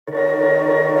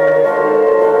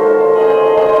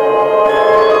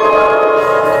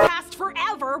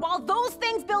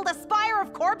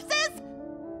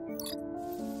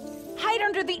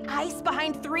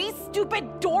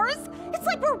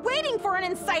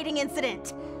lighting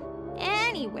incident.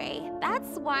 Anyway,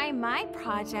 that's why my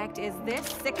project is this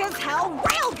sick-as-hell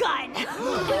railgun!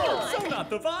 So not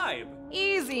the vibe.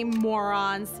 Easy,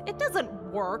 morons. It doesn't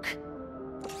work.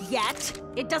 Yet.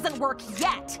 It doesn't work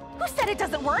yet. Who said it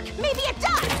doesn't work? Maybe it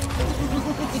does!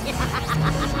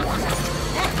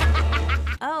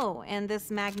 Oh, and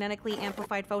this magnetically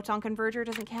amplified photon converter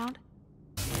doesn't count?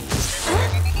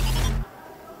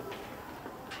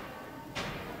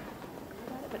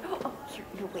 Wait, hold on.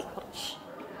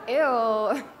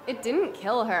 Ew, it didn't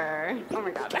kill her. Oh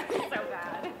my god, that's so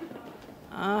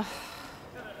bad.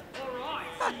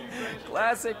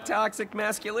 Classic toxic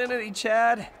masculinity,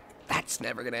 Chad. That's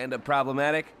never gonna end up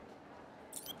problematic.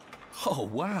 Oh,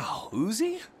 wow,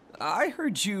 Uzi? I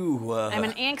heard you, I'm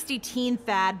an angsty teen,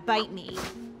 Thad. Bite me.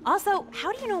 Also,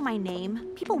 how do you know my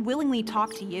name? People willingly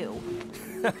talk to you.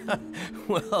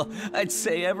 Well, I'd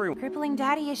say everyone. Crippling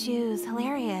daddy issues.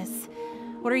 Hilarious.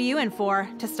 What are you in for?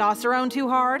 Testosterone too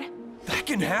hard? That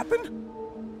can happen?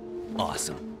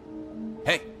 Awesome.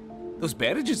 Hey, those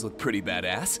bandages look pretty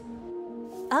badass.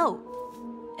 Oh.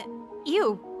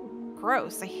 Ew.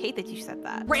 Gross. I hate that you said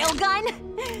that. Railgun?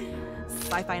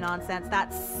 Sci-fi nonsense.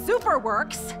 That super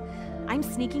works. I'm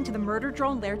sneaking to the murder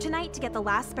drone lair tonight to get the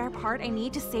last spare part I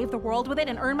need to save the world with it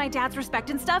and earn my dad's respect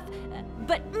and stuff.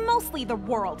 But mostly the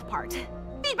world part.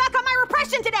 Feedback on my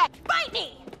repression today! Bite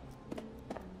me!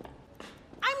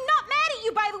 I'm not mad at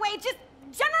you, by the way, just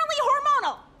generally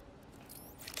hormonal.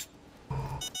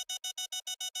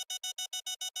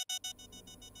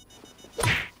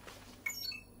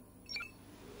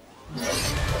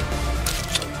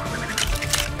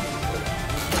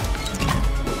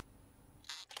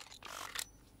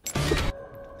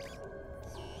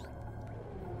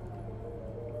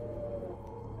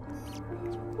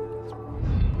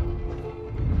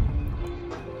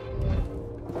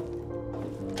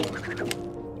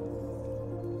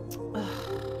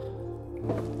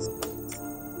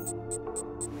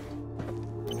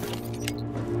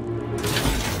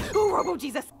 Oh,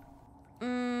 Jesus.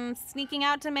 Sneaking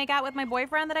out to make out with my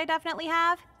boyfriend that I definitely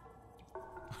have?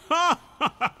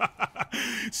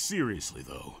 Seriously,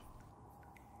 though.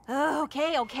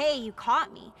 Okay, you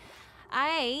caught me.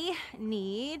 I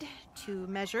need to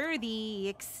measure the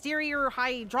exterior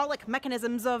hydraulic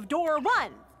mechanisms of door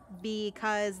 1,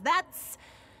 because that's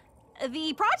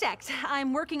the project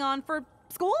I'm working on for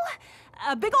school.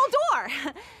 A big old door,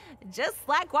 just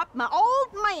like what my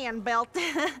old man built.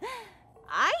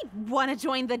 I want to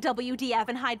join the WDF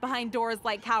and hide behind doors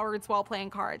like cowards while playing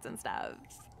cards and stuff.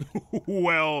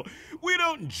 Well, we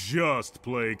don't just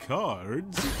play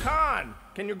cards. Con,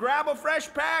 can you grab a fresh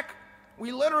pack?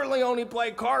 We literally only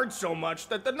play cards so much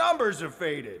that the numbers have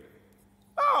faded.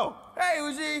 Oh, hey,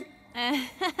 Uzi.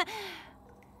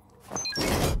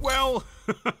 Well,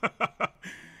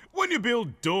 when you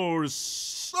build doors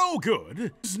so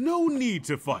good, there's no need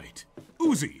to fight.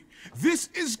 Uzi, this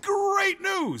is great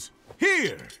news!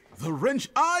 Here, the wrench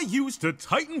I used to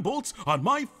tighten bolts on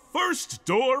my first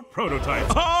door prototype.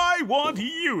 I want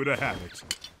you to have it.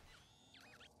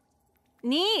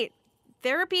 Neat.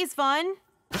 Therapy's fun.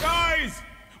 Guys,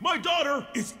 my daughter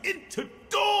is into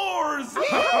doors!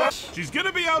 She's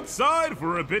gonna be outside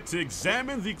for a bit to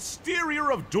examine the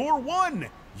exterior of door 1.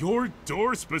 Your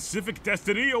door-specific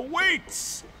destiny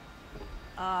awaits!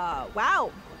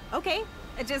 Wow. Okay,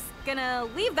 just gonna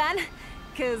leave then,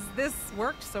 because this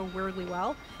worked so weirdly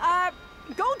well.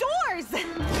 Go doors!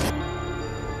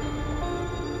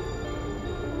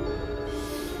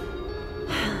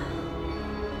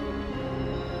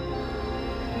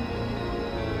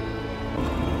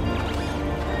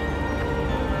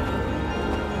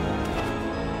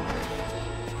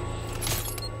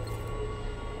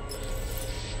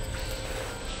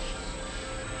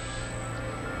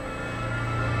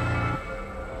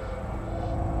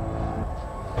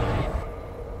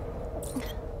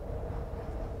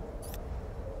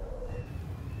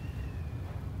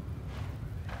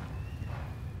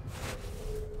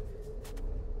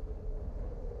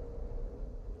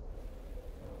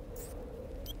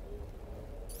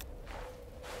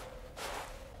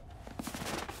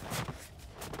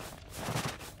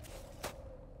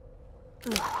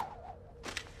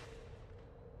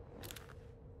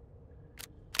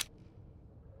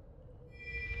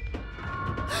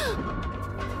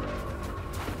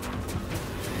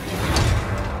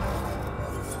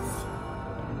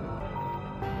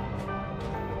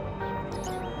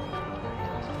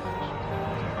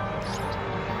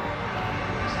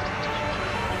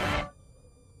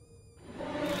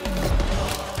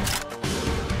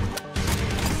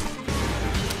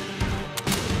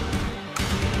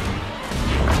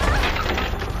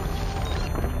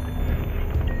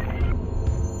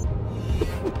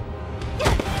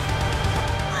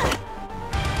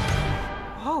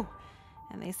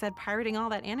 They said pirating all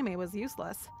that anime was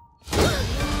useless.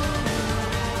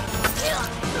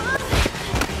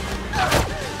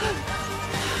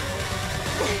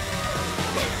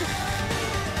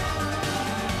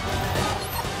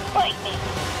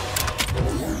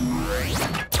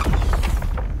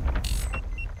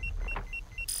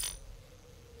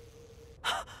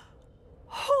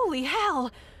 Holy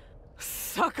hell!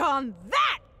 Suck on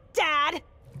that, Dad!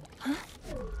 Huh?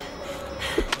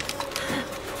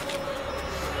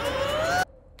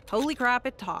 Holy crap,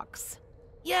 it talks.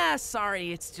 Yeah,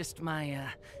 sorry, it's just my,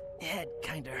 head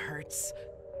kinda hurts.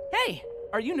 Hey,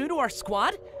 are you new to our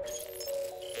squad?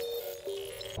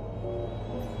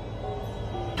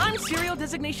 I'm Serial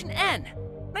Designation N.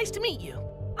 Nice to meet you.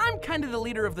 I'm kinda the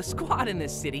leader of the squad in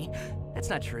this city. That's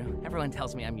not true. Everyone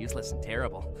tells me I'm useless and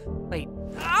terrible. Wait,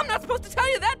 I'm not supposed to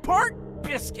tell you that part!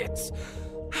 Biscuits.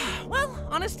 Well,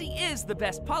 honesty is the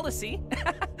best policy.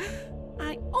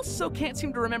 I also can't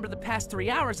seem to remember the past 3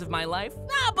 hours of my life.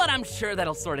 But I'm sure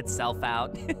that'll sort itself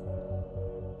out.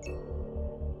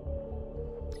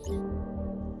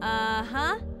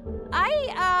 Uh-huh.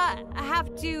 I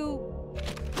have to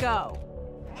go.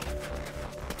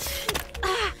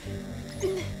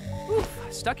 Oof,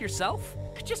 stuck yourself?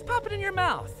 Just pop it in your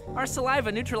mouth. Our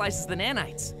saliva neutralizes the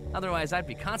nanites. Otherwise, I'd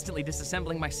be constantly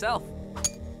disassembling myself.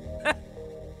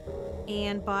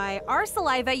 And by our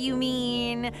saliva, you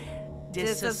mean...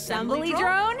 Disassembly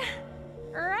drone?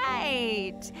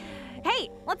 Right. Hey,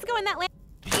 let's go in that land.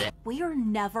 We are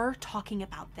never talking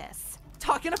about this.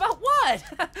 Talking about what?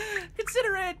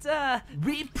 Consider it,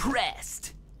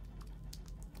 repressed.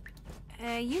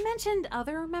 You mentioned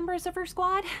other members of her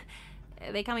squad.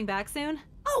 Are they coming back soon?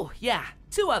 Oh, yeah,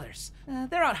 2 others.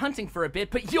 They're out hunting for a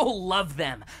bit, but you'll love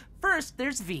them. First,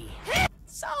 there's V.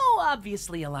 So,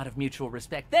 obviously a lot of mutual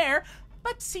respect there,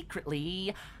 but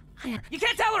secretly... You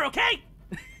can't tell her, okay?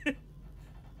 Then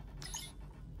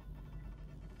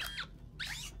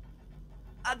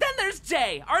there's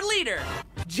Jay, our leader.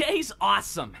 Jay's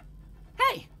awesome.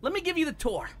 Hey, let me give you the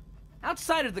tour.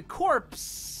 Outside of the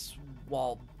corpse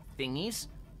wall thingies,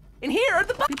 in here are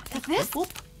the This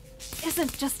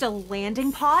isn't just a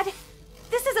landing pod.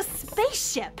 This is a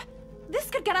spaceship. This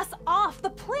could get us off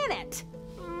the planet.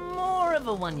 More of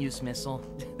a one-use missile.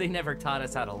 They never taught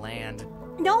us how to land.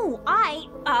 No,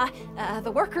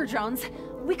 the worker drones,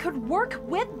 we could work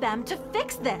with them to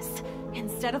fix this,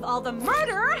 instead of all the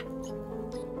murder!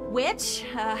 Which,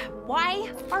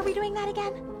 why are we doing that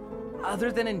again?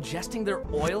 Other than ingesting their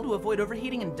oil to avoid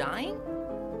overheating and dying?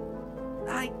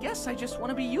 I guess I just want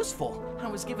to be useful. I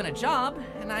was given a job,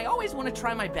 and I always want to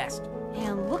try my best.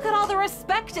 And look at all the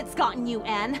respect it's gotten you,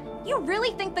 N. You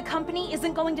really think the company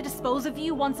isn't going to dispose of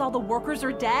you once all the workers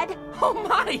are dead? Oh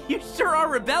my, you sure are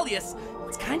rebellious.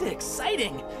 It's kind of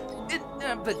exciting,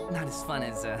 but not as fun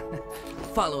as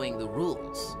following the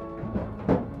rules.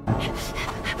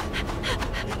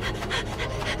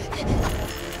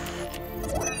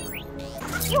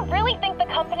 You really think the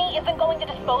company isn't going to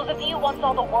dispose of you once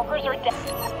all the workers are dead?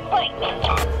 Bite me!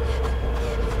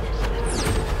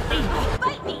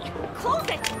 Bite me! Close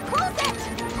it! Close it!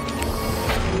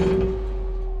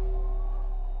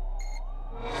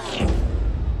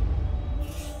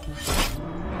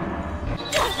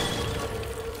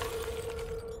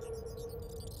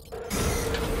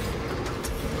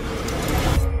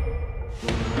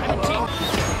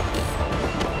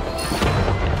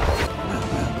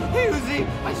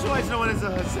 I swear no one has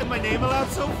said my name aloud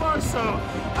so far, so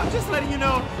I'm just letting you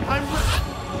know I'm...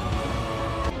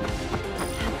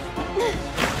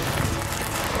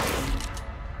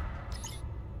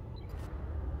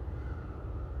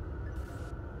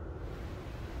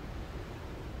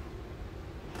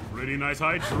 Pretty nice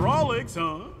hydraulics,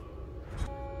 huh?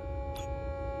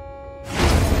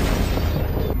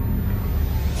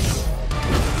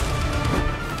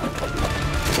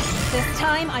 This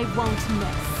time I won't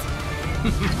miss.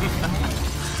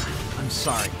 I'm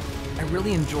sorry. I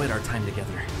really enjoyed our time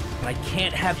together, but I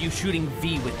can't have you shooting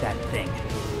V with that thing.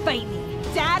 Fight me.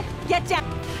 Dad, get down.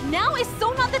 Now is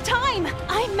so not the time.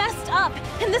 I messed up.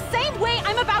 In the same way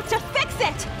I'm about to fix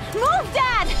it. Move,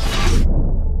 Dad!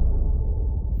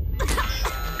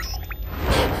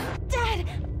 Dad,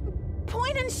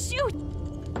 point and shoot.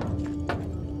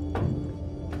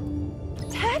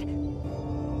 Dad?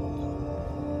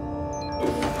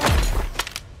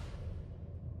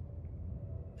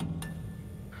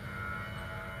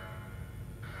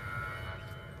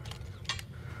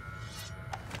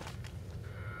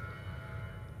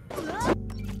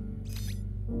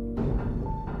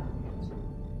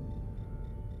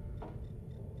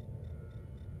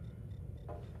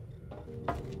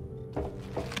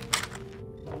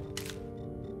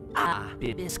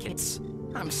 Biscuits.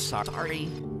 I'm sorry.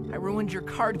 I ruined your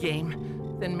card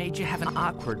game, then made you have an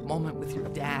awkward moment with your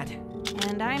dad.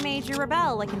 And I made you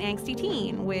rebel like an angsty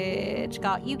teen, which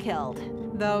got you killed.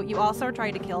 Though you also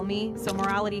tried to kill me, so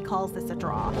morality calls this a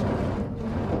draw.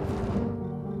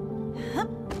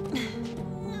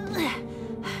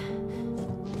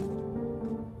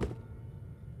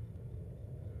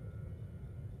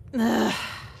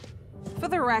 For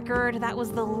the record, that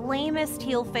was the lamest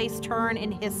heel-face turn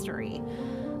in history.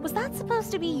 Was that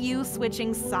supposed to be you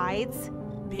switching sides?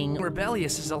 Being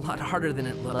rebellious is a lot harder than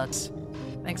it looks.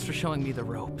 Thanks for showing me the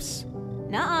ropes.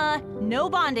 Nuh-uh, no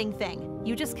bonding thing.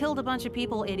 You just killed a bunch of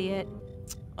people, idiot.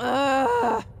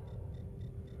 Ugh.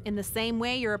 In the same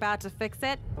way you're about to fix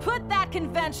it, put that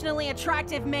conventionally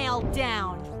attractive male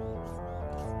down.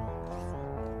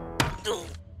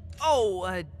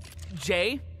 Oh,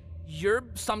 Jay, you're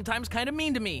sometimes kind of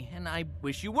mean to me, and I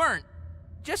wish you weren't.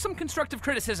 Just some constructive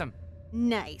criticism.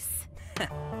 Nice.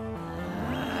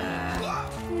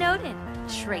 Noted,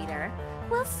 traitor.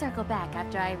 We'll circle back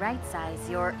after I right-size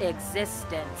your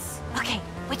existence. Okay,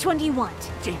 which one do you want?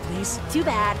 Jay, please. Too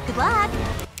bad. Good luck.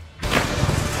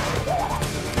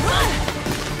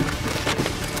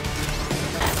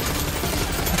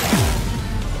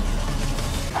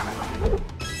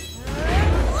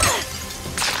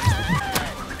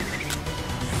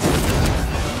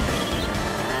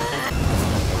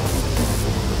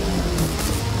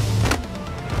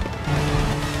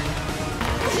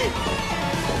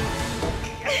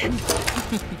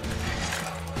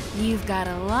 You've got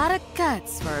a lot of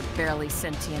guts for a barely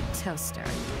sentient toaster.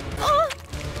 Oh,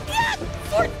 yeah!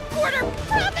 Fourth quarter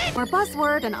profit! Or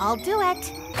buzzword and I'll do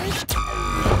it.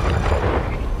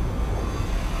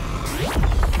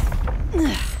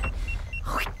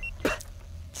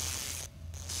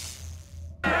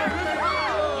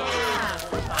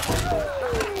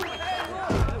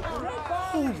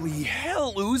 Holy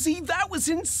hell, Uzi, that was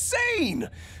insane!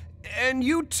 And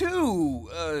you too,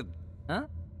 Huh?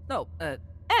 No,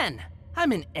 N.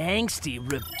 I'm an angsty,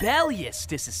 rebellious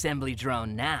disassembly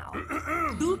drone now.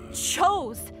 You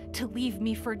chose to leave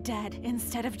me for dead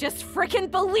instead of just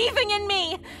frickin' believing in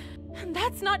me! And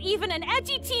that's not even an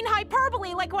edgy teen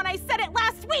hyperbole like when I said it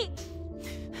last week!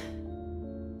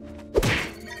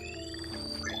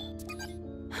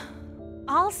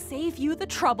 I'll save you the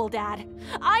trouble, Dad.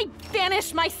 I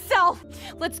banished myself!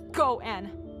 Let's go,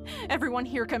 N. Everyone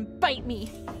here can bite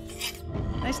me.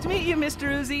 Nice to meet you, Mr.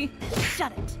 Uzi.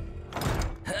 Shut it.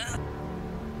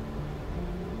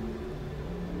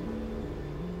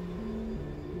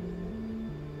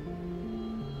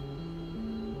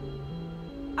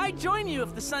 I'd join you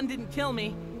if the sun didn't kill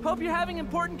me. Hope you're having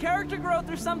important character growth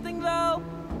or something, though.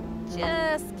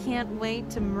 Just can't wait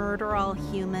to murder all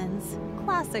humans.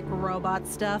 Classic robot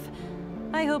stuff.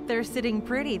 I hope they're sitting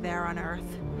pretty there on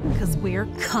Earth, because we're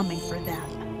coming for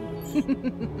them.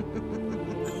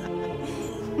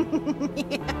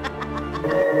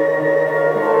 Yeah.